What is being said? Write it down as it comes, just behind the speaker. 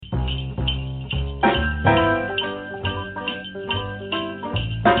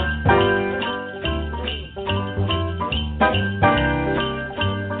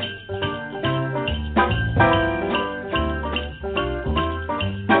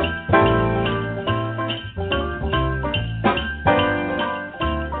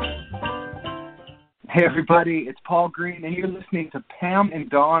Hey everybody, it's Paul Greene, and you're listening to Pam and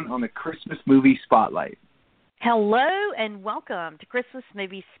Dawn on the Christmas Movie Spotlight. Hello and welcome to Christmas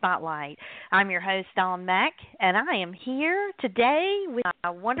Movie Spotlight. I'm your host, Dawn Mack, and I am here today with my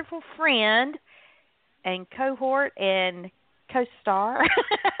wonderful friend and cohort and co-star.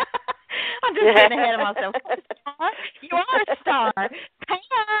 I'm just getting ahead of myself. You are a star.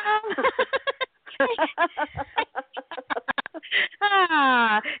 Pam!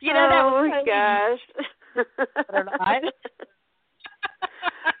 That was gosh.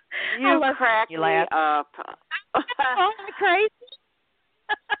 You crack me up. Oh, crazy.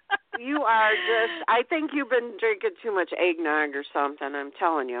 You are just, I think you've been drinking too much eggnog or something, I'm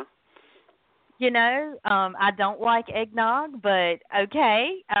telling you. I don't like eggnog, but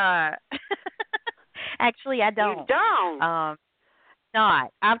okay. Actually, I don't. You don't?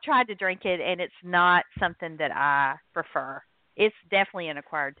 Not. I've tried to drink it, and it's not something that I prefer. It's definitely an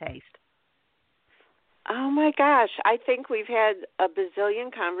acquired taste. Oh, my gosh. I think we've had a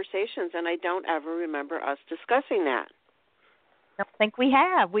bazillion conversations, and I don't ever remember us discussing that. I don't think we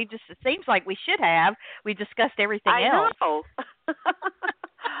have. It seems like we should have. We discussed everything else. I know.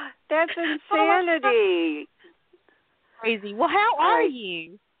 That's insanity. Crazy. Well, how are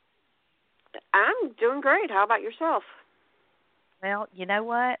you? I'm doing great. How about yourself? Well, you know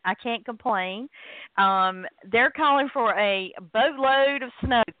what? I can't complain. They're calling for a boatload of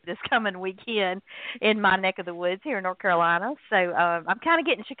snow this coming weekend in my neck of the woods here in North Carolina. So I'm kind of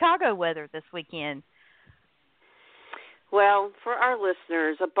getting Chicago weather this weekend. Well, for our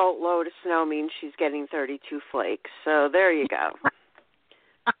listeners, a boatload of snow means she's getting 32 flakes. So there you go.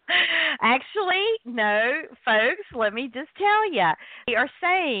 Actually, no, folks, let me just tell you. We are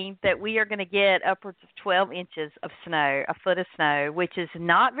saying that we are going to get upwards of 12 inches of snow, a foot of snow, which is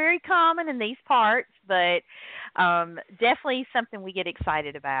not very common in these parts, but definitely something we get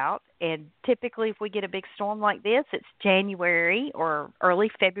excited about. And typically if we get a big storm like this, it's January or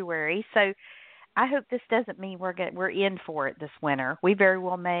early February. So I hope this doesn't mean we're in for it this winter. We very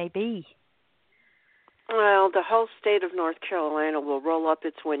well may be. Well, the whole state of North Carolina will roll up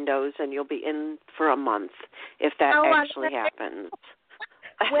its windows, and you'll be in for a month if that actually happens.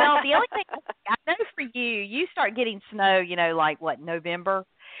 Well, the only thing I know for you start getting snow, November,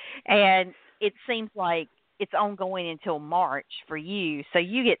 and it seems like it's ongoing until March for you, so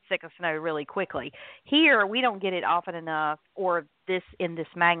you get sick of snow really quickly. Here, we don't get it often enough or in this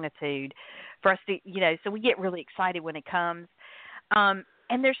magnitude for us to, so we get really excited when it comes.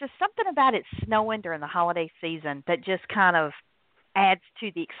 And there's just something about it snowing during the holiday season that just kind of adds to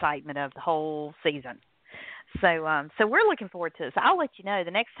the excitement of the whole season. So we're looking forward to it. So I'll let you know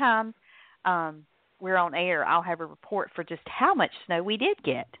the next time we're on air, I'll have a report for just how much snow we did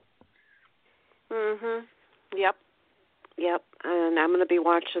get. Mhm. Yep. And I'm going to be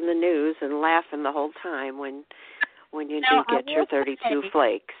watching the news and laughing the whole time when you do get your 32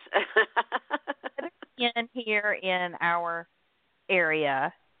 flakes. In here in our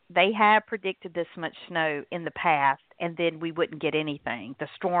area, they have predicted this much snow in the past, and then we wouldn't get anything. The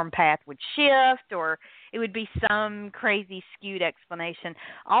storm path would shift, or it would be some crazy skewed explanation.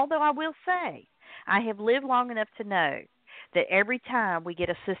 Although I will say, I have lived long enough to know that every time we get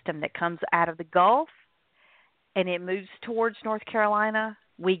a system that comes out of the Gulf and it moves towards North Carolina,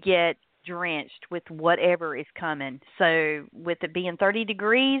 we get drenched with whatever is coming. So with it being 30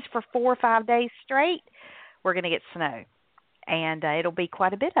 degrees for 4 or 5 days straight, we're going to get snow. And it'll be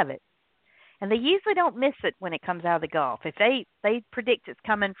quite a bit of it. And they usually don't miss it when it comes out of the Gulf. If they predict it's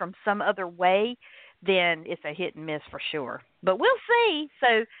coming from some other way, then it's a hit and miss for sure. But we'll see.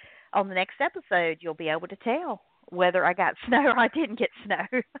 So on the next episode, you'll be able to tell whether I got snow or I didn't get snow.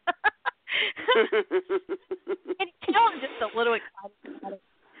 And tell I'm just a little excited about it.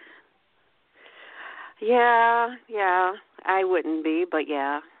 Yeah, I wouldn't be, but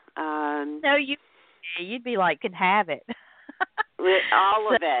yeah. No, you'd be like, can have it.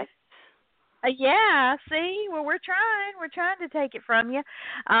 All of it. Yeah, see? Well, we're trying to take it from you.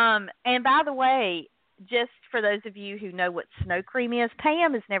 And by the way, just for those of you who know what snow cream is,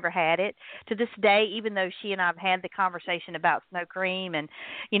 Pam has never had it to this day, even though she and I have had the conversation about snow cream and,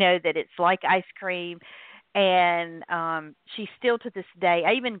 that it's like ice cream. And she still to this day,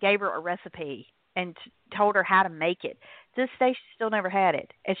 I even gave her a recipe and told her how to make it. To this day, she still never had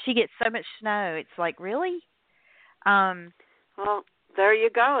it. And she gets so much snow, it's like, really? Well, there you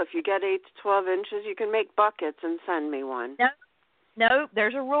go. If you get 8 to 12 inches, you can make buckets and send me one. No,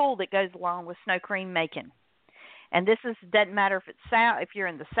 there's a rule that goes along with snow cream making. And this doesn't matter if it's south, if you're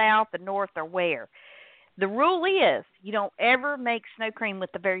in the south, the north, or where. The rule is you don't ever make snow cream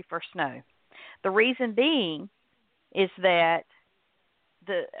with the very first snow. The reason being is that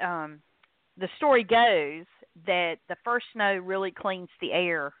the the story goes that the first snow really cleans the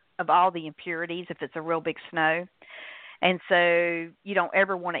air of all the impurities if it's a real big snow. And so you don't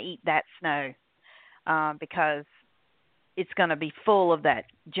ever want to eat that snow because it's going to be full of that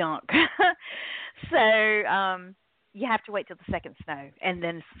junk. So you have to wait till the second snow. And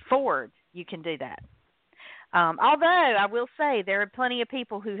then forward, you can do that. Although I will say there are plenty of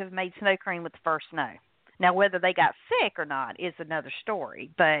people who have made snow cream with the first snow. Now, whether they got sick or not is another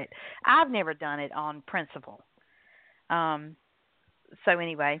story, but I've never done it on principle. So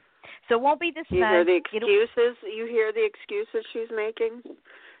anyway, so it won't be the snow. You hear the excuses? You hear the excuses she's making?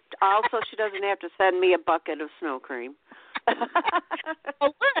 Also, she doesn't have to send me a bucket of snow cream.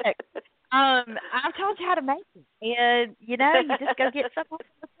 Well, look, I've told you how to make it, and you just go get something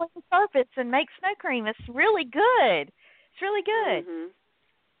on the surface and make snow cream. It's really good. It's really good. Mm-hmm.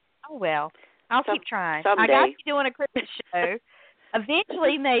 Oh well, I'll keep trying. Someday. I got you doing a Christmas show.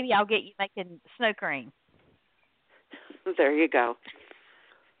 Eventually, maybe I'll get you making snow cream. There you go.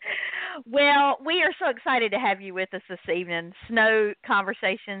 Well, we are so excited to have you with us this evening, snow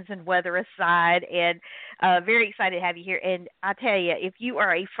conversations and weather aside, and very excited to have you here. And I tell you, if you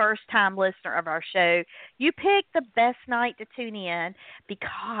are a first-time listener of our show, you picked the best night to tune in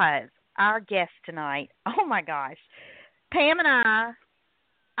because our guest tonight, oh my gosh, Pam and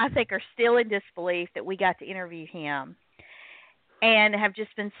I think are still in disbelief that we got to interview him and have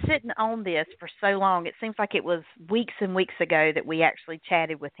just been sitting on this for so long. It seems like it was weeks and weeks ago that we actually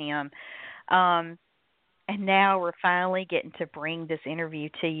chatted with him. And now we're finally getting to bring this interview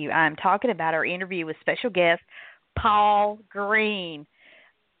to you. I'm talking about our interview with special guest Paul Greene,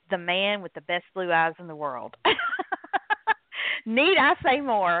 the man with the best blue eyes in the world. Need I say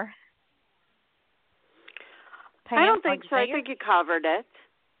more? Pam, I don't think so. I think you covered it.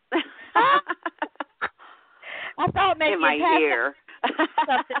 I thought maybe in my ear.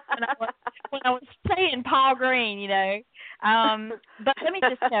 Something when I was saying Paul Greene, But let me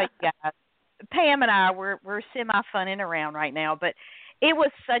just tell you guys, Pam and I we're semi-funning around right now, but it was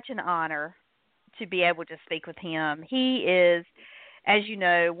such an honor to be able to speak with him. He is, as you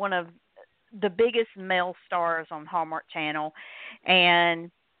know, one of the biggest male stars on Hallmark Channel, and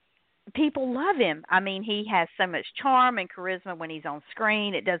people love him. I mean, he has so much charm and charisma when he's on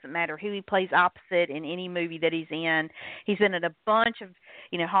screen. It doesn't matter who he plays opposite in any movie that he's in. He's been in a bunch of,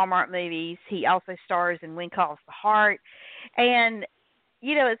 Hallmark movies. He also stars in When Calls the Heart. And,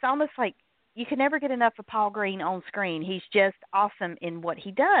 it's almost like you can never get enough of Paul Greene on screen. He's just awesome in what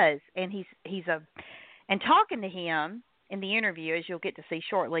he does. And and talking to him in the interview, as you'll get to see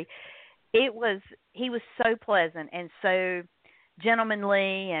shortly, he was so pleasant and so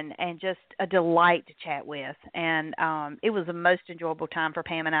gentlemanly and just a delight to chat with. And it was the most enjoyable time for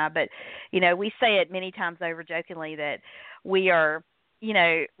Pam and I. But, we say it many times over jokingly that we are,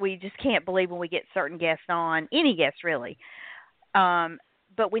 we just can't believe when we get certain guests on, any guests really.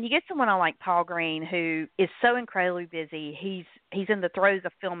 But when you get someone on like Paul Greene, who is so incredibly busy, he's in the throes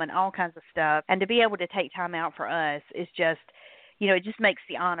of filming all kinds of stuff, and to be able to take time out for us is just, it just makes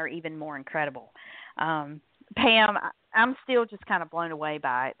the honor even more incredible. Pam, I'm still just kind of blown away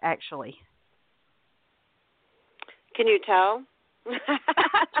by it, actually. Can you tell?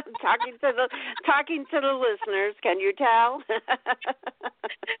 talking to the listeners, can you tell?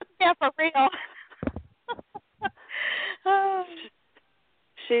 Yeah, for real.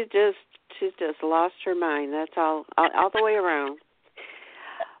 She's just lost her mind. That's all the way around.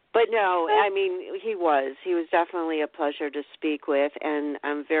 But no, I mean, he was definitely a pleasure to speak with, and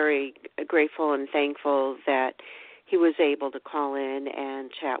I'm very grateful and thankful that he was able to call in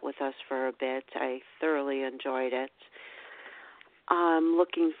and chat with us for a bit. I thoroughly enjoyed it. I'm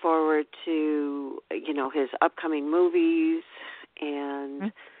looking forward to, his upcoming movies,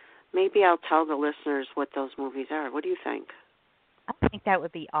 and maybe I'll tell the listeners what those movies are. What do you think? I think that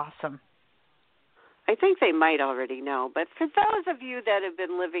would be awesome. I think they might already know, but for those of you that have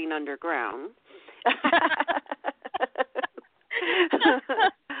been living underground,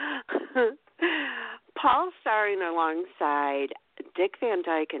 Paul's starring alongside Dick Van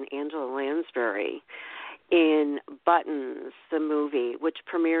Dyke and Angela Lansbury in Buttons, the movie, which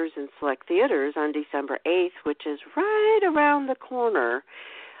premieres in select theaters on December 8th, which is right around the corner.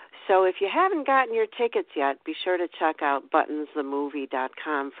 So if you haven't gotten your tickets yet, be sure to check out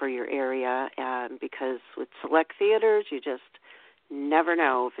buttonsthemovie.com for your area, because with select theaters, you just never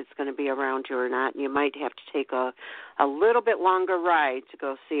know if it's going to be around you or not, and you might have to take a little bit longer ride to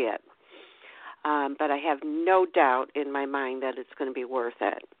go see it. But I have no doubt in my mind that it's going to be worth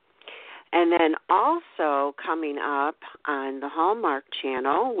it. And then also coming up on the Hallmark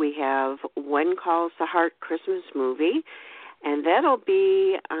Channel, we have When Calls the Heart Christmas Movie. And that'll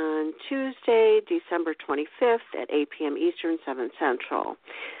be on Tuesday, December 25th at 8 p.m. Eastern, 7 Central.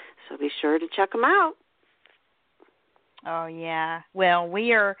 So be sure to check them out. Oh, yeah. Well,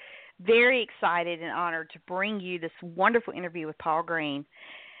 we are very excited and honored to bring you this wonderful interview with Paul Greene.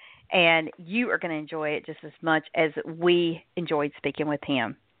 And you are going to enjoy it just as much as we enjoyed speaking with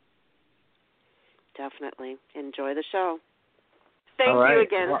him. Definitely. Enjoy the show. Thank right. you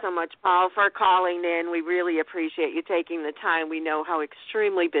again so much, Paul, for calling in. We really appreciate you taking the time. We know how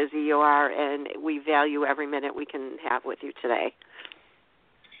extremely busy you are, and we value every minute we can have with you today.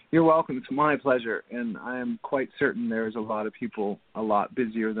 You're welcome. It's my pleasure, and I am quite certain there's a lot of people a lot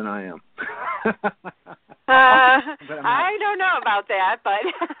busier than I am. I don't know about that, but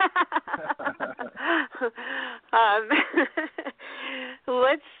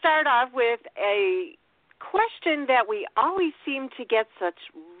let's start off with a question that we always seem to get such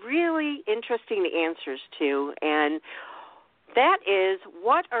really interesting answers to, and that is,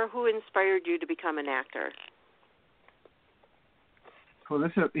 what or who inspired you to become an actor? Well,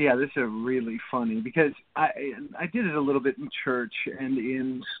 this is really funny because I did it a little bit in church and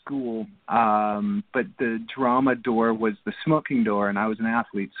in school, but the drama door was the smoking door, and I was an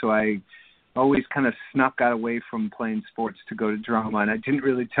athlete, so I always kind of snuck away from playing sports to go to drama, and I didn't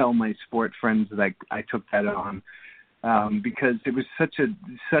really tell my sport friends that I took that on because it was such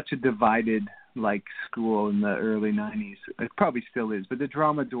a divided school in the early 90s. It probably still is, but the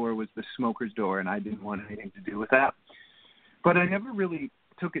drama door was the smoker's door, and I didn't want anything to do with that. But I never really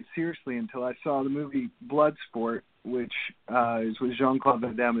took it seriously until I saw the movie Bloodsport, which is with Jean-Claude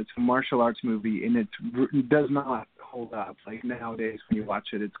Van Damme. It's a martial arts movie, and it does not hold up. Like nowadays, when you watch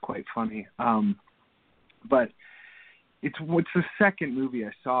it, it's quite funny. But it's the second movie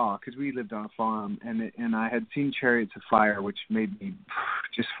I saw because we lived on a farm, and I had seen Chariots of Fire, which made me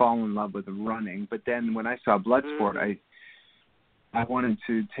just fall in love with running. But then when I saw Bloodsport, I wanted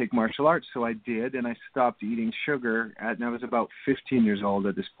to take martial arts, so I did, and I stopped eating sugar, and I was about 15 years old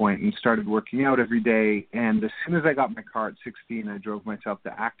at this point, and started working out every day, and as soon as I got my car at 16, I drove myself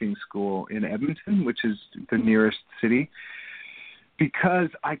to acting school in Edmonton, which is the nearest city, because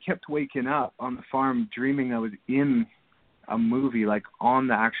I kept waking up on the farm dreaming I was in a movie, like on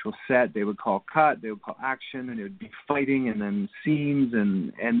the actual set. They would call cut, they would call action, and it would be fighting and then scenes,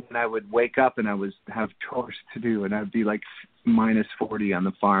 and then I would wake up and I would have chores to do, and I'd be like minus 40 on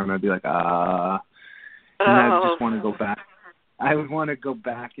the farm. I'd be like, and I just want to go back. I would want to go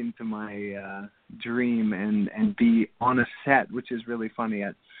back into my dream and be on a set, which is really funny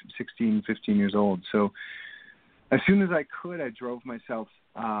at 16, 15 years old. So as soon as I could, I drove myself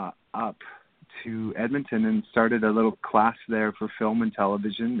up to Edmonton and started a little class there for film and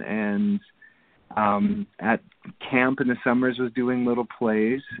television, and at camp in the summers was doing little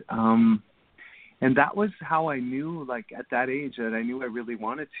plays, and that was how I knew, at that age, that I knew I really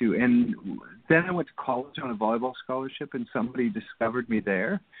wanted to. And then I went to college on a volleyball scholarship, and somebody discovered me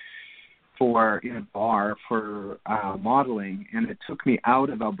there in a bar for modeling, and it took me out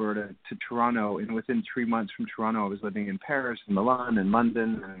of Alberta to Toronto, and within 3 months from Toronto I was living in Paris and Milan and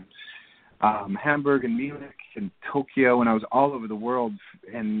London and Hamburg and Munich and Tokyo, and I was all over the world,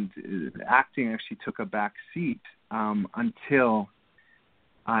 and acting actually took a back seat until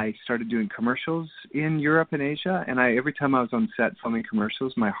I started doing commercials in Europe and Asia, and every time I was on set filming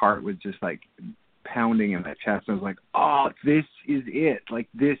commercials, my heart was just pounding in my chest. I was like, oh, this is it.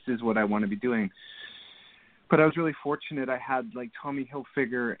 This is what I want to be doing. But I was really fortunate. I had Tommy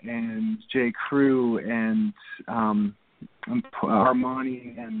Hilfiger and J. Crew and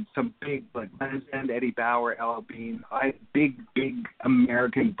Armani and some big and Eddie Bauer, L.L. Bean. I had big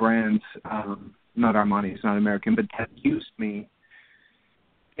American brands. Not Armani, it's not American, but that used me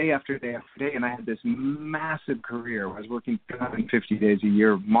day after day after day, and I had this massive career where I was working 250 days a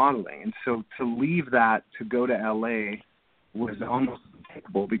year modeling. And so to leave that to go to L.A. was almost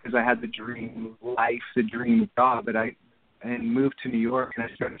unthinkable because I had the dream life, the dream job, and moved to New York, and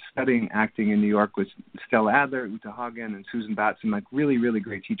I started studying acting in New York with Stella Adler, Uta Hagen, and Susan Batson, really, really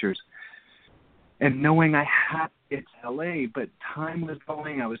great teachers. And knowing I had it to LA, but time was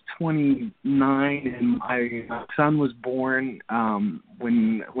going. I was 29, and my son was born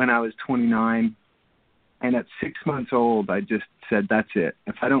when I was 29. And at 6 months old, I just said, that's it.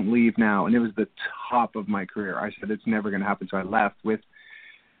 If I don't leave now, and it was the top of my career, I said, it's never going to happen. So I left with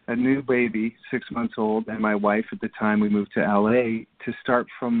a new baby, 6 months old, and my wife at the time. We moved to LA to start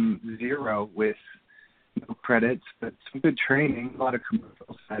from zero with no credits, but some good training, a lot of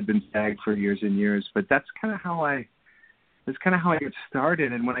commercials. I'd been SAG for years and years, but that's kind of how I got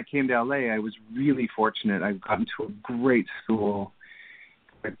started. And when I came to LA, I was really fortunate. I got into a great school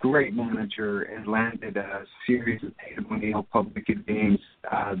a great manager and landed a series of Tatum O'Neal public games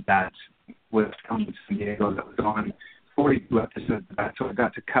that was filmed in San Diego that was on 42 episodes of that. So I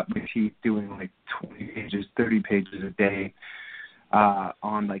got to cut my teeth doing like 20 pages, 30 pages a day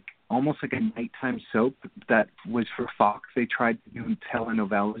on like almost like a nighttime soap that was for Fox. They tried to do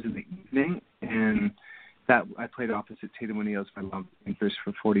telenovelas in the evening, and that I played opposite Tatum O'Neal as my love interest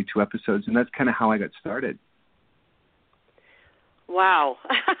for 42 episodes, and that's kind of how I got started. Wow.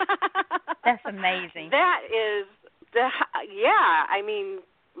 That's amazing. That is, yeah, I mean,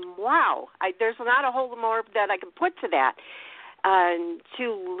 wow. There's not a whole more that I can put to that.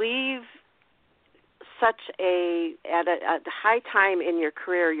 To leave such at a high time in your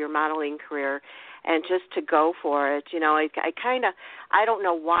career, your modeling career, and just to go for it, I don't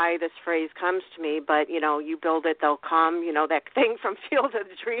know why this phrase comes to me, but, you build it, they'll come, that thing from Field of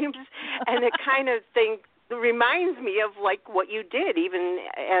Dreams, and it kind of thing reminds me of, like, what you did, even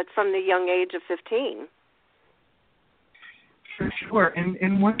from the young age of 15. For sure,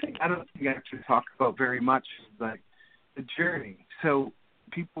 and one thing I don't think I actually talk about very much is, like, the journey. So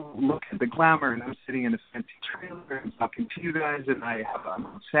people look at the glamour, and I'm sitting in a fancy trailer and talking to you guys, and I'm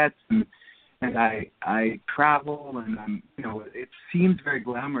on sets, and I travel, and I'm, it seems very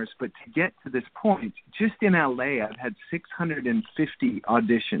glamorous, but to get to this point, just in LA, I've had 650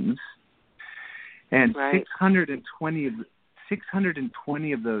 auditions, and right.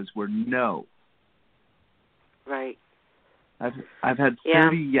 620 of those were no. Right. I've had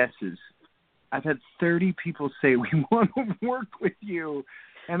 30 yeses. I've had 30 people say we want to work with you,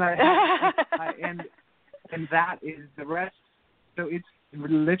 and and that is the rest. So it's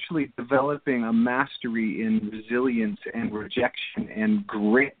literally developing a mastery in resilience and rejection and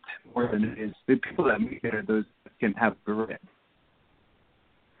grit more than it is. The people that make it are those that can have grit.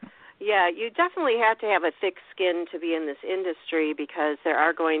 Yeah, you definitely have to have a thick skin to be in this industry because there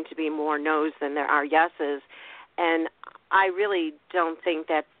are going to be more no's than there are yeses. And I really don't think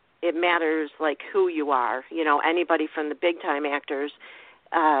that it matters, like, who you are. Anybody from the big-time actors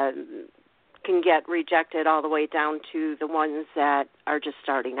can get rejected all the way down to the ones that are just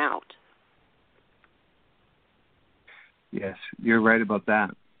starting out. Yes, you're right about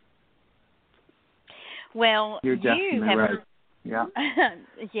that. Well, you're definitely right. Yeah.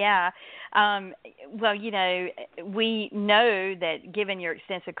 Yeah. Well, we know that given your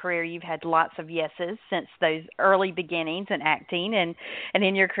extensive career, you've had lots of yeses since those early beginnings in acting and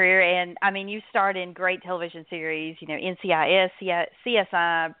in your career. And, I mean, you starred in great television series, NCIS,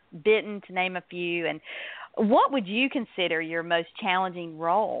 CSI, Bitten, to name a few. And what would you consider your most challenging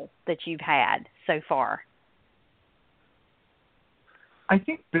role that you've had so far? I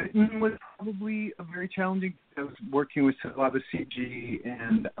think Bitten was probably a very challenging. I was working with a lot of CG,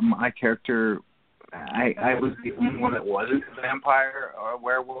 and my character, I was the only one that wasn't a vampire or a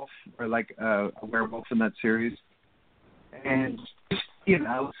werewolf, or like a werewolf in that series. And just being an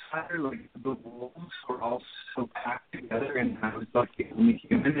outsider, like the wolves were all so packed together, and I was like the only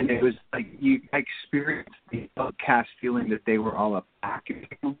human, and it was like I experienced the outcast feeling that they were all a pack.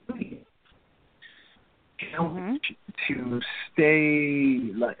 Really challenge to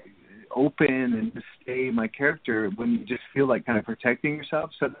stay like open and to stay my character when you just feel like kind of protecting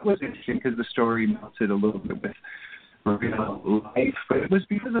yourself. So that was interesting because the story melted a little bit with real life, but it was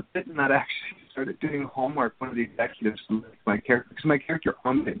because of Bitten that I actually started doing Hallmark. One of the executives liked my character because my character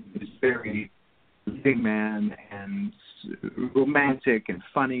on Bitten is very leading man and romantic and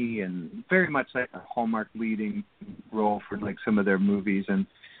funny and very much like a Hallmark leading role for like some of their movies. And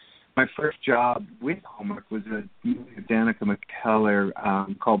my first job with Hallmark was a movie with Danica McKellar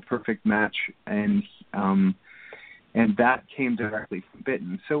called Perfect Match, and that came directly from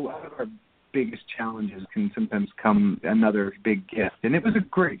Bitten. So out of our biggest challenges can sometimes come another big gift. And it was a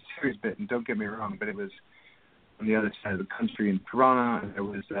great series, Bitten, don't get me wrong, but it was on the other side of the country in Toronto, and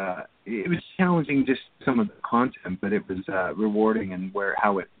it was challenging just some of the content, but it was rewarding and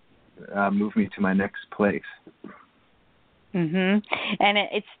how it moved me to my next place. Mhm. And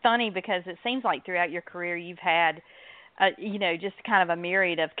it's funny because it seems like throughout your career you've had, just kind of a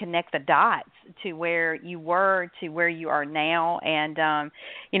myriad of connect the dots to where you were to where you are now, and and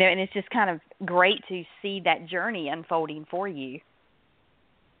it's just kind of great to see that journey unfolding for you.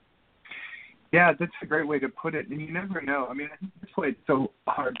 Yeah, that's a great way to put it. And you never know. I mean, I think that's why it's so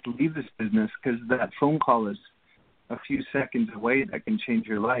hard to leave this business, because that phone call is a few seconds away that can change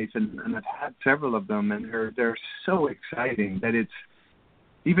your life, and I've had several of them, and they're so exciting that it's,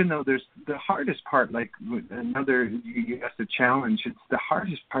 even though there's the hardest part, like another you asked a challenge, it's the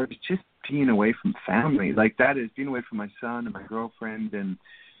hardest part is just being away from family. Like that is being away from my son and my girlfriend and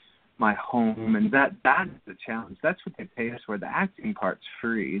my home, and that's the challenge. That's what they pay us for. The acting part's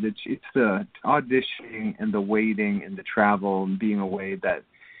free. It's the auditioning and the waiting and the travel and being away that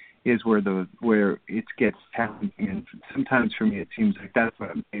is where it gets challenging. And sometimes for me, it seems like that's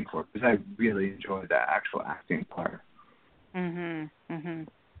what I'm paying for, because I really enjoy the actual acting part. Mhm. Mhm.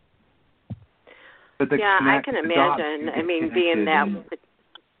 But I can imagine. I mean, being that.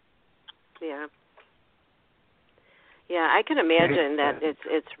 Yeah, I can imagine that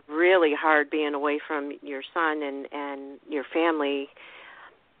it's really hard being away from your son and your family,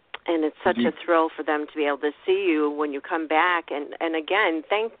 and it's such a thrill for them to be able to see you when you come back. And again,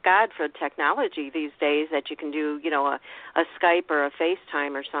 thank God for technology these days that you can do, a Skype or a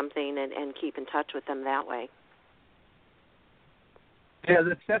FaceTime or something and keep in touch with them that way. Yeah,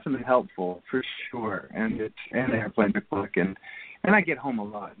 that's definitely helpful for sure, and it's an airplane to click, and I get home a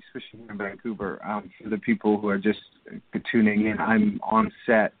lot, especially here in Vancouver. For the people who are just tuning in, I'm on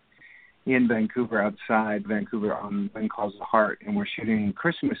set in Vancouver, outside Vancouver, on When Calls the Heart, and we're shooting a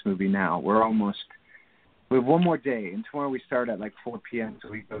Christmas movie now. We have one more day, and tomorrow we start at like 4 p.m., so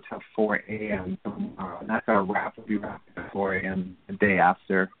we go till 4 a.m. tomorrow, and that's our wrap. We'll be wrapping at 4 a.m. the day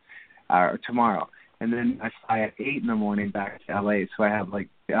after, or tomorrow. And then I fly at 8 in the morning back to LA, so I'll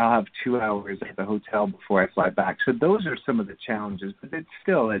have 2 hours at the hotel before I fly back. So those are some of the challenges, but it's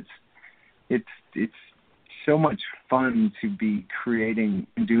so much fun to be creating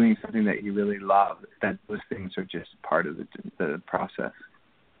and doing something that you really love, that those things are just part of the process.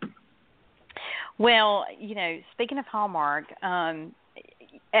 Well, speaking of Hallmark,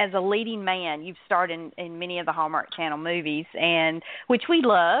 as a leading man, you've starred in many of the Hallmark Channel movies, and which we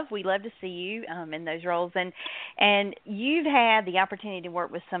love. We love to see you in those roles, and you've had the opportunity to work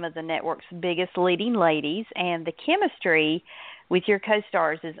with some of the network's biggest leading ladies, and the chemistry with your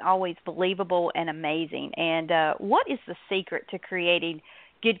co-stars is always believable and amazing. And what is the secret to creating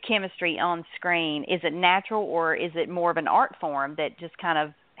good chemistry on screen? Is it natural, or is it more of an art form that just kind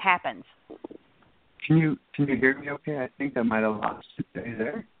of happens? Can you hear me okay? I think I might have lost you. Are you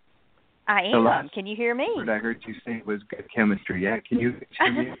there? I am. Can you hear me? What I heard you say was good chemistry. Yeah, can you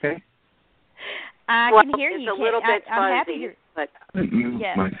hear me okay? I can hear you. It's a little bit fuzzy, I'm happy but I didn't move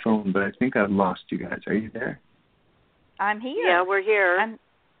my phone, but I think I've lost you guys. Are you there? I'm here. Yeah, we're here.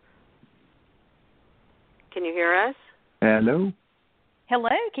 Can you hear us? Hello? Hello,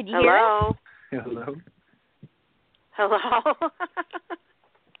 can you hear us? Hello? Hello?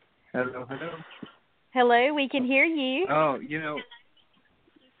 Hello? Hello, we can hear you. Oh,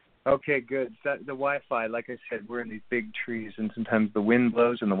 okay, good. The Wi-Fi, like I said, we're in these big trees, and sometimes the wind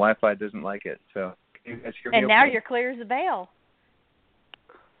blows and the Wi-Fi doesn't like it. So, can you guys hear me? And now you're clear as a bell.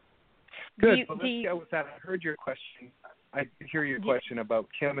 Good. Let's go with that. I heard your question. I hear your question about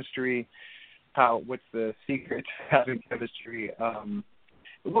chemistry. What's the secret to having chemistry?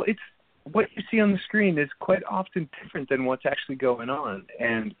 Well, it's what you see on the screen is quite often different than what's actually going on.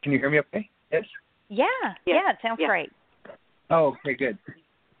 And can you hear me okay? Yes? Yeah, it sounds great. Oh, okay,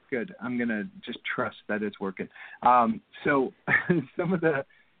 good. I'm going to just trust that it's working. So some of the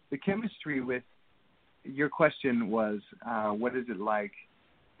chemistry with your question was, what is it like?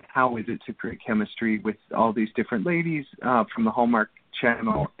 How is it to create chemistry with all these different ladies from the Hallmark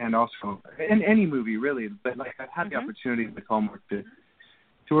Channel, and also in any movie, really? But I've had the opportunity with Hallmark to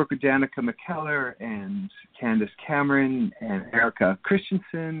work with Danica McKellar and Candace Cameron and Erica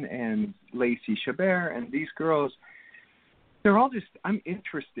Christensen and Lacey Chabert, and these girls, they're all just, I'm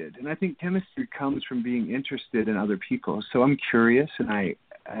interested, and I think chemistry comes from being interested in other people. So I'm curious, and I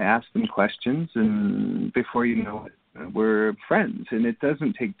ask them questions, and before you know it, we're friends, and it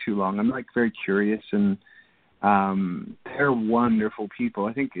doesn't take too long. I'm very curious, and they're wonderful people.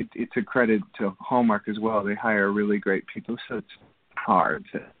 I think it's a credit to Hallmark as well. They hire really great people, so it's hard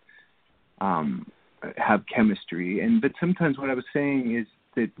to have chemistry. But sometimes what I was saying is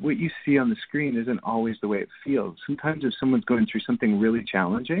that what you see on the screen isn't always the way it feels. Sometimes if someone's going through something really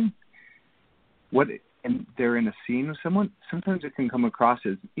challenging, and they're in a scene with someone, sometimes it can come across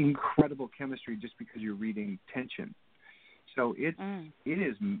as incredible chemistry just because you're reading tension. So it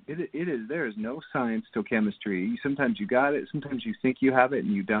is there is no science to chemistry. Sometimes you got it, sometimes you think you have it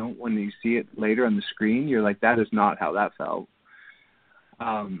and you don't. When you see it later on the screen, you're like, that is not how that felt.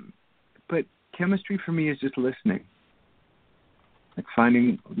 But chemistry for me is just listening.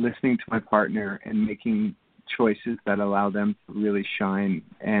 Listening to my partner and making choices that allow them to really shine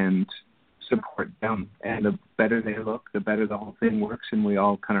and support them. And the better they look, the better the whole thing works, and we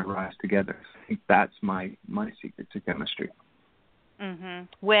all kind of rise together. I think that's my secret to chemistry.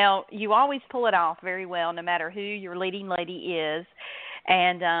 Well, you always pull it off very well, no matter who your leading lady is.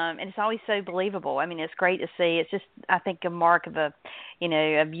 and it's always so believable. I mean, it's great to see. It's just, I think, a mark of of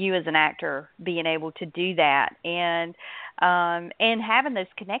you as an actor being able to do that, and having those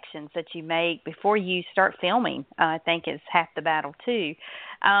connections that you make before you start filming, I think, is half the battle too.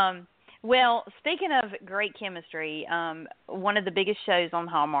 Well, speaking of great chemistry, one of the biggest shows on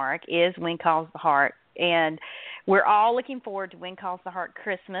Hallmark is When Calls the Heart, and we're all looking forward to When Calls the Heart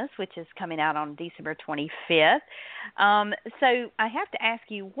Christmas, which is coming out on December 25th. So I have to ask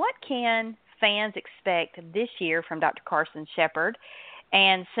you, what can fans expect this year from Dr. Carson Shepard?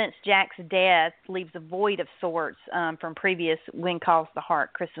 And since Jack's death leaves a void of sorts from previous When Calls the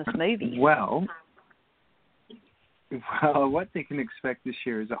Heart Christmas movies. Well, what they can expect this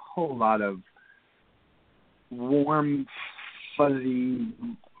year is a whole lot of warm, fuzzy,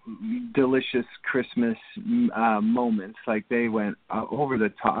 delicious Christmas moments. Like, they went over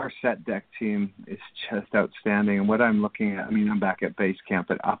the top. Our set deck team is just outstanding. And what I'm looking at, I mean, I'm back at base camp,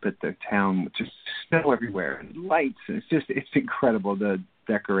 but up at the town, just snow everywhere and lights. And it's incredible, the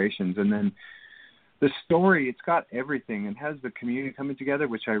decorations. And then the story, it's got everything, and has the community coming together,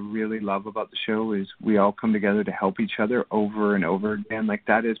 which I really love about the show, is we all come together to help each other over and over again. Like,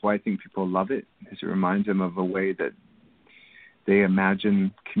 that is why I think people love it, because it reminds them of a way that they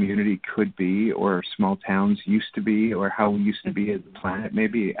imagine community could be, or small towns used to be, or how we used to be as a planet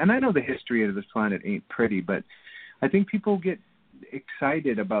maybe. And I know the history of this planet ain't pretty, but I think people get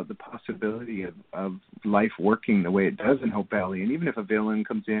excited about the possibility of life working the way it does in Hope Valley. And even if a villain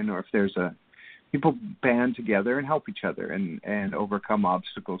comes in, or if there's people band together and help each other and overcome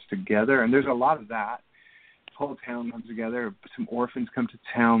obstacles together. And there's a lot of that. The whole town comes together. Some orphans come to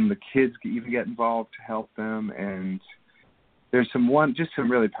town. The kids even get involved to help them. And there's some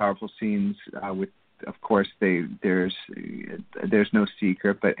really powerful scenes with, of course, there's no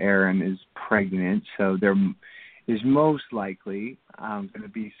secret, but Erin is pregnant. So there is most likely going to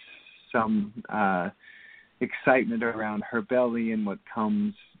be some excitement around her belly and what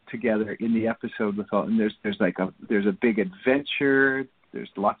comes together in the episode with all, and there's a big adventure. There's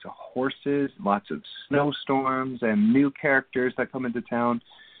lots of horses, lots of snowstorms, and new characters that come into town.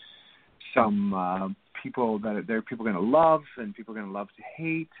 Some people going to love, and people are going to love to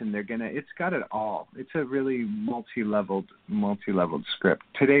hate, and it's got it all. It's a really multi-leveled script.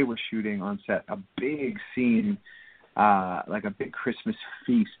 Today we're shooting on set a big scene, like a big Christmas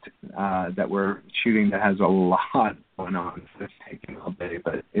feast that we're shooting that has a lot going on. It's taking all day,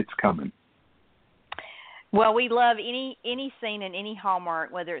 but it's coming. Well, we love any scene in any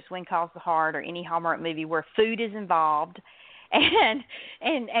Hallmark, whether it's When Calls the Heart or any Hallmark movie where food is involved,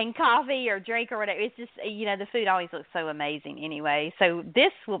 and coffee or drink or whatever. It's just, the food always looks so amazing anyway. So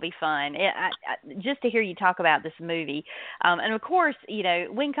this will be fun. Just to hear you talk about this movie. And of course,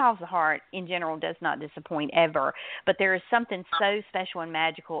 When Calls the Heart in general does not disappoint ever, but there is something so special and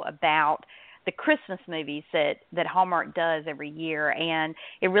magical about the Christmas movies that Hallmark does every year. And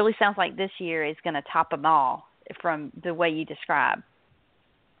it really sounds like this year is going to top them all from the way you describe.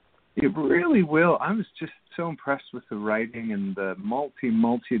 It really will. I was just so impressed with the writing and the multi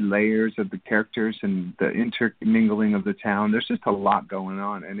layers of the characters and the intermingling of the town. There's just a lot going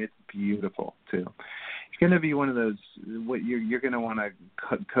on, and it's beautiful too. It's going to be one of those what you're going to want to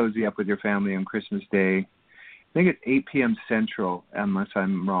cozy up with your family on Christmas Day. I think it's 8 p.m. Central, unless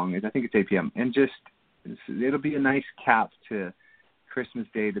I'm wrong. I think it's 8 p.m. And it'll be a nice cap to Christmas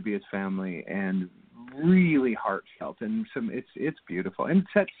Day to be with family, and really heartfelt, and it's beautiful. And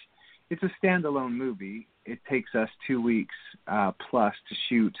it's a standalone movie. It takes us 2 weeks plus to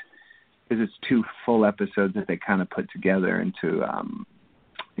shoot, because it's 2 full episodes that they kind of put together into a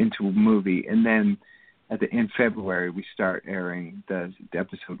movie. And then in February, we start airing the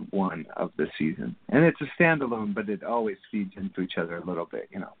episode 1 of the season. And it's a standalone, but it always feeds into each other a little bit,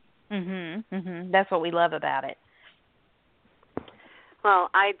 That's what we love about it.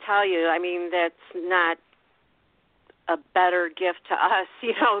 Well, I tell you, I mean, that's not a better gift to us,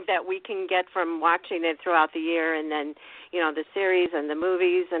 that we can get from watching it throughout the year, and then, the series and the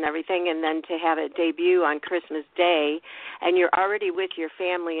movies and everything, and then to have it debut on Christmas Day, and you're already with your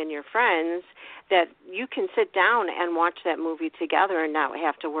family and your friends, that you can sit down and watch that movie together and not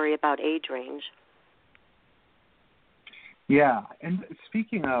have to worry about age range. Yeah, and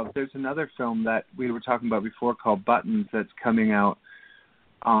speaking of, there's another film that we were talking about before called Buttons that's coming out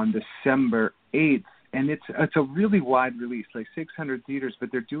on December 8th. And it's a really wide release, like 600 theaters, but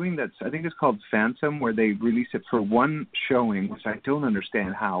they're doing that, I think it's called Phantom, where they release it for one showing, which I don't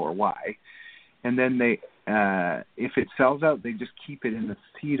understand how or why. And then they, if it sells out, they just keep it in the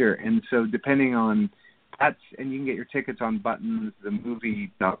theater. And so depending on and you can get your tickets on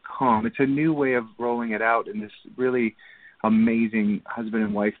buttonsthemovie.com. It's a new way of rolling it out in this really, amazing husband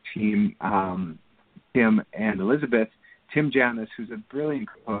and wife team, Tim and Elizabeth. Tim Janis, who's a brilliant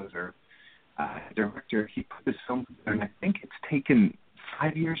composer, director, he put this film together, and I think it's taken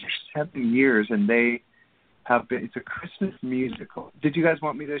 5 years or 7 years, and they have been, it's a Christmas musical. Did you guys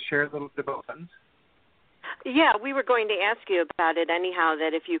want me to share a little bit about Buttons? Yeah, we were going to ask you about it anyhow,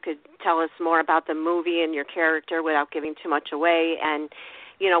 that if you could tell us more about the movie and your character without giving too much away. And,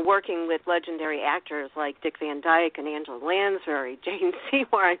 you know, working with legendary actors like Dick Van Dyke and Angela Lansbury, Jane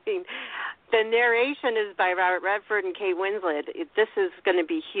Seymour, I mean, the narration is by Robert Redford and Kate Winslet. This is going to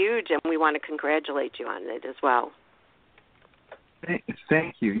be huge, and we want to congratulate you on it as well.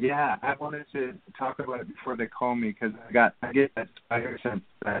 Thank you. Yeah, I wanted to talk about it before they call me, because I get that spider sense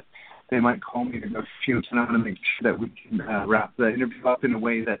that they might call me to go shoot, and I want to make sure that we can wrap the interview up in a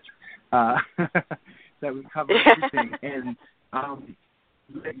way that that we cover everything. And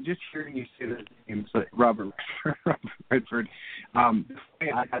just hearing you say those names, like Robert Redford, the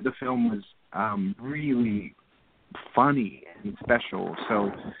way I had the film was really funny and special.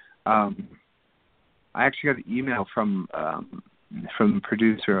 So I actually got an email from the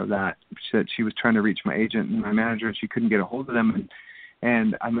producer of that. She said she was trying to reach my agent and my manager, and she couldn't get a hold of them.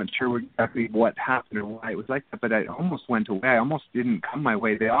 And I'm not sure exactly what happened or why it was like that, but I almost went away. I almost didn't come my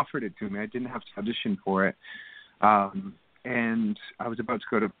way. They offered it to me. I didn't have to audition for it. And I was about to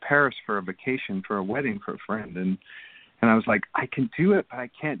go to Paris for a vacation, for a wedding for a friend. And I was like, I can do it, but I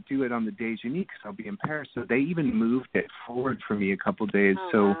can't do it on the days you need because I'll be in Paris. So they even moved it forward for me a couple of days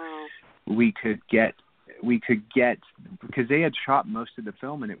wow. we could get, because they had shot most of the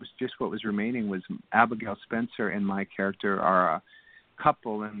film, and it was just what was remaining was Abigail Spencer and my character are a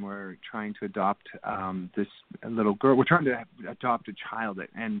couple, and we're trying to adopt this little girl. We're trying to adopt a child,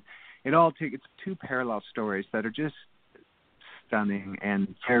 and it's two parallel stories that are just stunning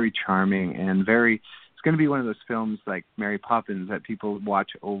and very charming and it's going to be one of those films like Mary Poppins that people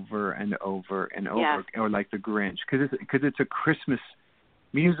watch over and over and over, yeah. or like The Grinch, because it's a Christmas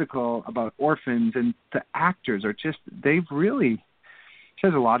musical about orphans, and the actors are just, they've really,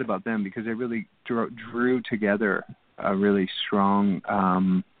 says a lot about them because they really drew together a really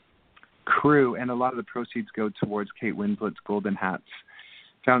strong crew, and a lot of the proceeds go towards Kate Winslet's Golden Hats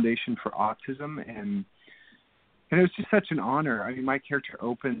Foundation for Autism, and it was just such an honor. I mean, my character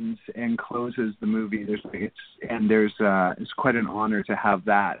opens and closes the movie. It's quite an honor to have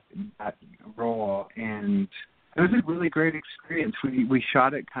that role, and it was a really great experience. We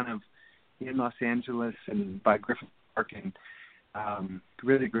shot it kind of in Los Angeles and by Griffith Park, and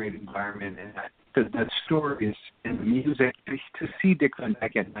really great environment. And the stories and the music, to see Dick Van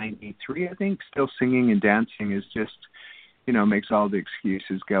Dyke at 93, I think, still singing and dancing is just, makes all the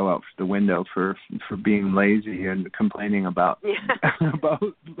excuses go out the window for being lazy and complaining about about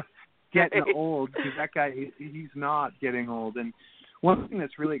getting old, because that guy, he's not getting old. And one thing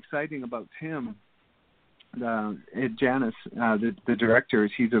that's really exciting about Tim Janis, the director,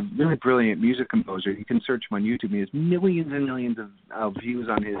 is he's a really brilliant music composer. You can search him on YouTube. He has millions and millions of views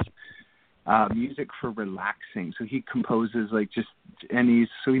on his music for relaxing. So he composes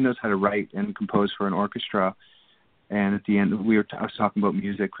he knows how to write and compose for an orchestra. And at the end, I was talking about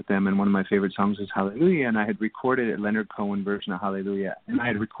music with them, and one of my favorite songs is Hallelujah, and I had recorded a Leonard Cohen version of Hallelujah, and I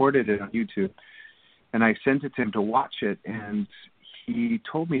had recorded it on YouTube, and I sent it to him to watch it, and he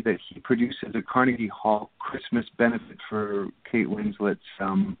told me that he produces a Carnegie Hall Christmas benefit for Kate Winslet's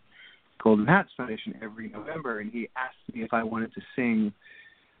Golden Hats Foundation every November, and he asked me if I wanted to sing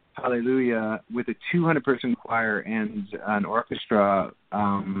Hallelujah with a 200-person choir and an orchestra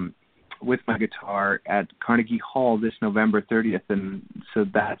with my guitar at Carnegie Hall this November 30th, and so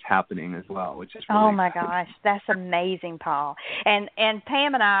that's happening as well, which is really my exciting. Gosh, that's amazing, Paul. And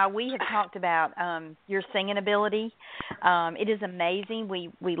Pam and I, we have talked about your singing ability. It is amazing.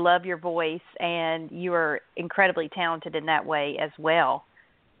 We love your voice, and you are incredibly talented in that way as well.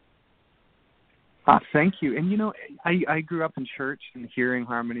 Thank you. And I grew up in church and hearing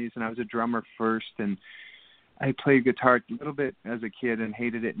harmonies, and I was a drummer first, and I played guitar a little bit as a kid and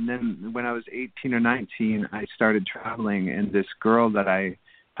hated it. And then when I was 18 or 19, I started traveling, and this girl that I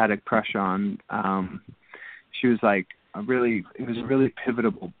had a crush on, she was like it was a really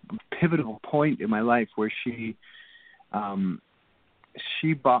pivotal point in my life where she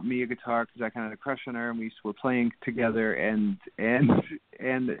bought me a guitar because I kind of had a crush on her, and we were playing together, and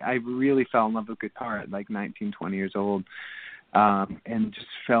I really fell in love with guitar at like 19, 20 years old. And just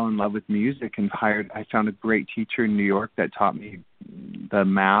fell in love with music, and I found a great teacher in New York that taught me the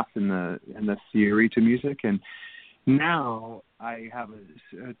math and the theory to music. And now I have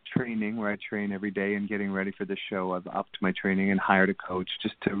a training where I train every day, and getting ready for the show, I've upped my training and hired a coach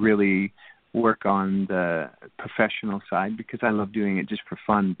just to really work on the professional side because I love doing it just for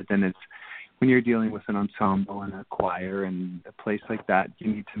fun. But then it's when you're dealing with an ensemble and a choir and a place like that,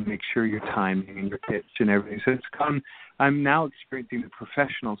 you need to make sure your timing and your pitch and everything. So I'm now experiencing the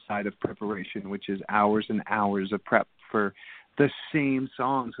professional side of preparation, which is hours and hours of prep for the same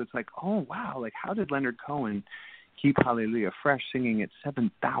song. So it's like, oh, wow, like how did Leonard Cohen keep Hallelujah fresh singing it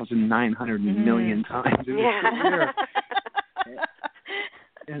 7,900 million times in his career?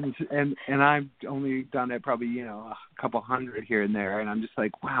 And I've only done it probably, a couple hundred here and there, and I'm just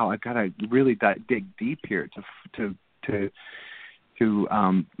like, wow, I gotta really dig deep here to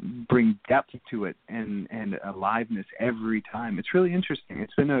bring depth to it and aliveness every time. It's really interesting.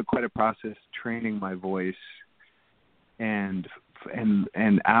 It's been quite a process training my voice and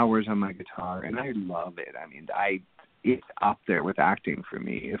hours on my guitar, and I love it. I mean, it's up there with acting for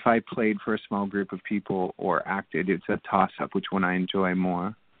me. If I played for a small group of people or acted, it's a toss-up which one I enjoy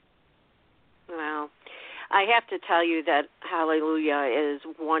more. Well, I have to tell you that Hallelujah is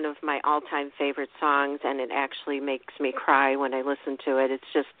one of my all-time favorite songs, and it actually makes me cry when I listen to it.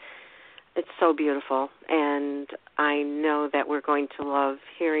 It's so beautiful, and I know that we're going to love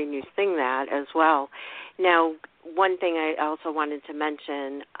hearing you sing that as well. Now, one thing I also wanted to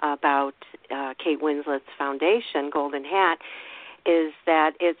mention about Kate Winslet's foundation, Golden Hat, is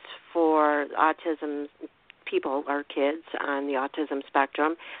that it's for autism people or kids on the autism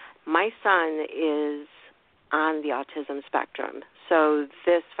spectrum. My son is on the autism spectrum, so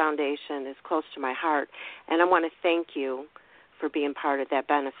this foundation is close to my heart, and I want to thank you for being part of that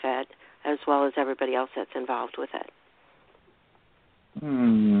benefit as well as everybody else that's involved with it.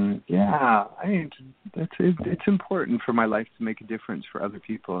 Yeah, I mean, it's important for my life to make a difference for other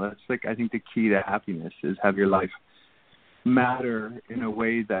people. That's like, I think the key to happiness is have your life matter in a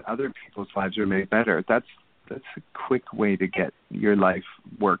way that other people's lives are made better. That's a quick way to get your life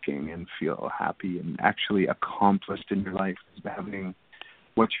working and feel happy and actually accomplished in your life, is having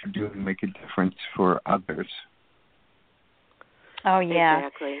what you're doing make a difference for others. Oh, yeah.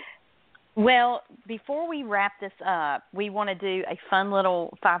 Exactly. Well, before we wrap this up, we want to do a fun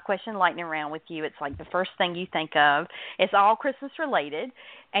little 5-question lightning round with you. It's like the first thing you think of. It's all Christmas related,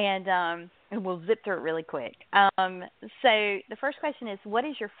 and we'll zip through it really quick. So the first question is, what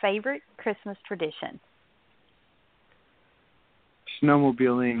is your favorite Christmas tradition?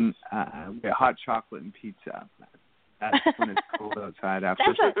 Snowmobiling, hot chocolate and pizza. That's when it's cold outside after.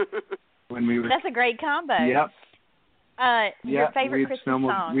 That's a great combo. Yep. Your favorite Christmas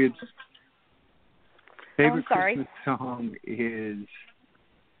song? Favorite Christmas song is...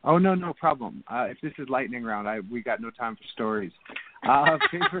 Oh, no problem. If this is lightning round, we got no time for stories.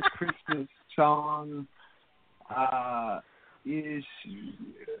 Favorite Christmas song is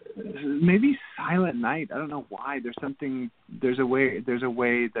maybe Silent Night. I don't know why. There's a way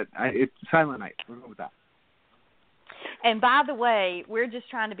that it's Silent Night. We'll go with that. And by the way, we're just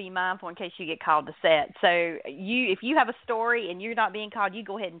trying to be mindful in case you get called to set. So if you have a story and you're not being called, you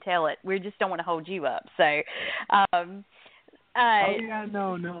go ahead and tell it. We just don't want to hold you up. So, oh yeah,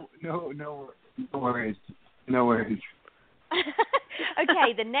 no worries. No worries.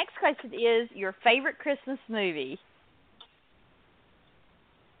 Okay, the next question is your favorite Christmas movie.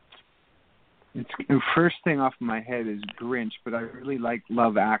 The first thing off my head is Grinch, but I really like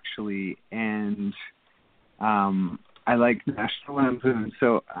Love Actually, and I like National Lampoon,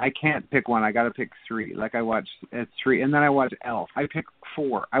 so I can't pick one. I got to pick 3. Like I watch 3, and then I watch Elf. I pick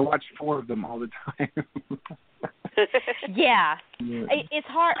 4. I watch 4 of them all the time. Yeah. It's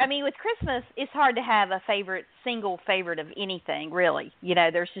hard. I mean, with Christmas, it's hard to have a single favorite of anything, really.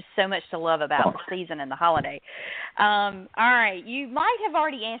 There's just so much to love about the season and the holiday. All right, you might have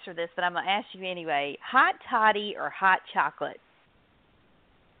already answered this, but I'm going to ask you anyway. Hot toddy or hot chocolate?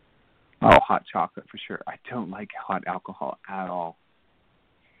 Oh, hot chocolate for sure. I don't like hot alcohol at all.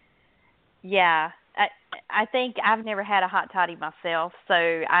 Yeah, I think I've never had a hot toddy myself, so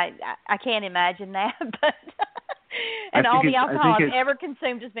I can't imagine that. But and all the alcohol I've ever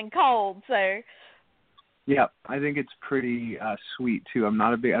consumed has been cold. So. Yeah, I think it's pretty sweet too. I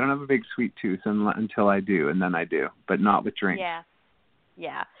don't have a big sweet tooth until I do, and then I do, but not with drinks.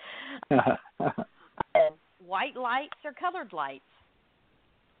 Yeah. White lights or colored lights?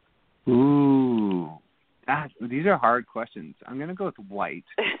 Ooh, these are hard questions. I'm gonna go with white.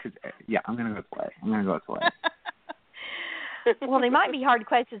 I'm gonna go with white. Well, they might be hard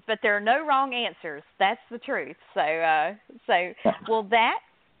questions, but there are no wrong answers. That's the truth. Well, that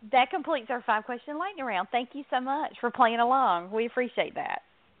completes our 5-question lightning round. Thank you so much for playing along. We appreciate that.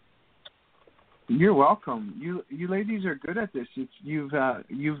 You're welcome. You ladies are good at this. You've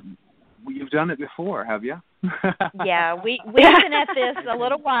you've done it before, have you? Yeah, we've been at this a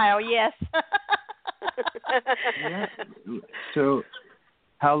little while, yes. Yeah. So,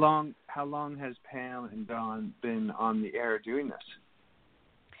 how long has Pam and Dawn been on the air doing this?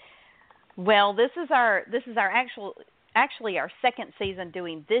 Well, this is our actually our second season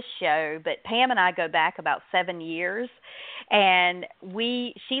doing this show, but Pam and I go back about 7 years, and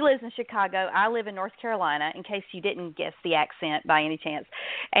she lives in Chicago, I live in North Carolina, in case you didn't guess the accent by any chance,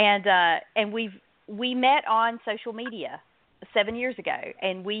 and we met on social media 7 years ago,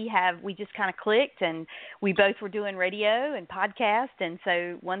 and we just kind of clicked, and we both were doing radio and podcast, and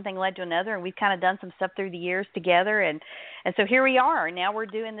so one thing led to another, and we've kind of done some stuff through the years together, and so here we are. Now we're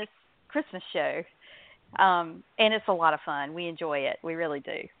doing this Christmas show, and it's a lot of fun. We enjoy it. We really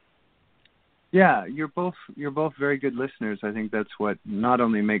do. Yeah, you're both very good listeners. I think that's what not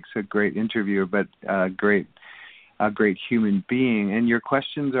only makes a great interviewer, but a great human being. And your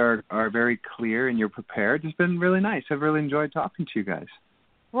questions are very clear, and you're prepared. It's been really nice. I've really enjoyed talking to you guys.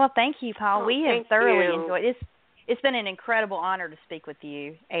 Well, thank you, Paul. We have thoroughly enjoyed it. It's been an incredible honor to speak with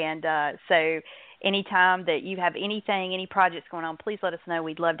you. And so anytime that you have any projects going on, please let us know.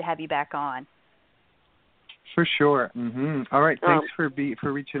 We'd love to have you back on. For sure. Mm-hmm. All right. Thanks for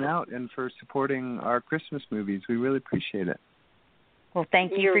reaching out and for supporting our Christmas movies. We really appreciate it. Well,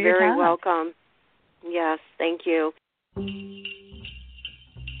 thank you You're for your time. You're very welcome. Yes, thank you.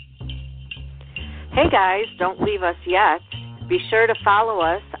 Hey, guys, don't leave us yet. Be sure to follow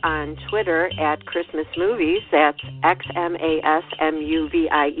us on Twitter at Christmas Movies. That's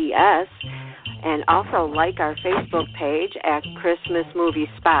XMASMUVIES. And also like our Facebook page at Christmas Movie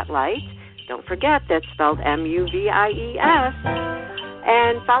Spotlight. Don't forget, that's spelled MUVIES.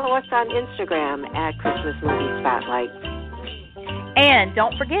 And follow us on Instagram at Christmas Movie Spotlight. And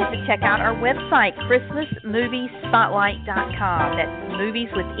don't forget to check out our website, ChristmasMoviesSpotlight.com. That's movies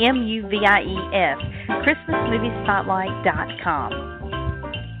with MUVIES. ChristmasMoviesSpotlight.com.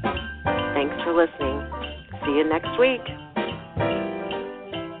 Thanks for listening. See you next week.